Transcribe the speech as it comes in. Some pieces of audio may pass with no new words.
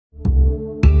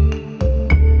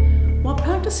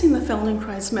practicing the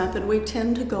Feldenkrais method, we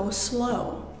tend to go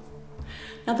slow.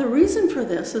 Now the reason for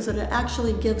this is that it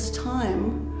actually gives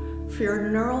time for your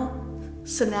neural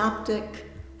synaptic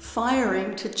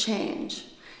firing to change.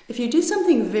 If you do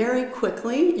something very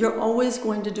quickly, you're always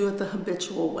going to do it the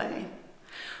habitual way.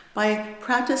 By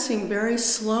practicing very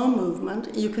slow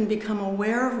movement, you can become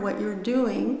aware of what you're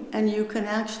doing, and you can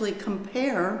actually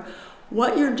compare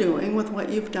what you're doing with what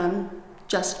you've done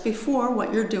just before,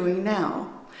 what you're doing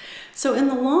now. So in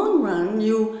the long run,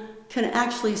 you can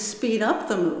actually speed up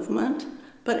the movement,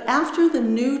 but after the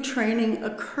new training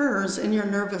occurs in your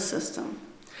nervous system.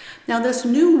 Now this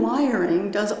new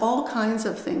wiring does all kinds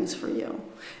of things for you.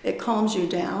 It calms you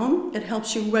down, it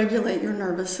helps you regulate your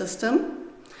nervous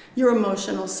system, your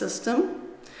emotional system,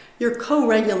 your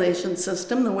co-regulation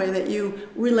system, the way that you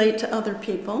relate to other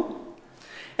people.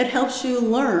 It helps you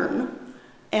learn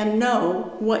and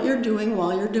know what you're doing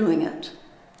while you're doing it.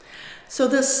 So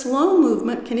this slow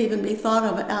movement can even be thought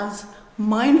of as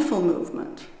mindful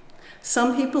movement.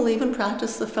 Some people even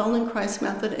practice the Feldenkrais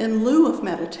method in lieu of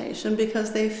meditation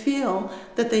because they feel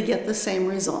that they get the same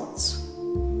results.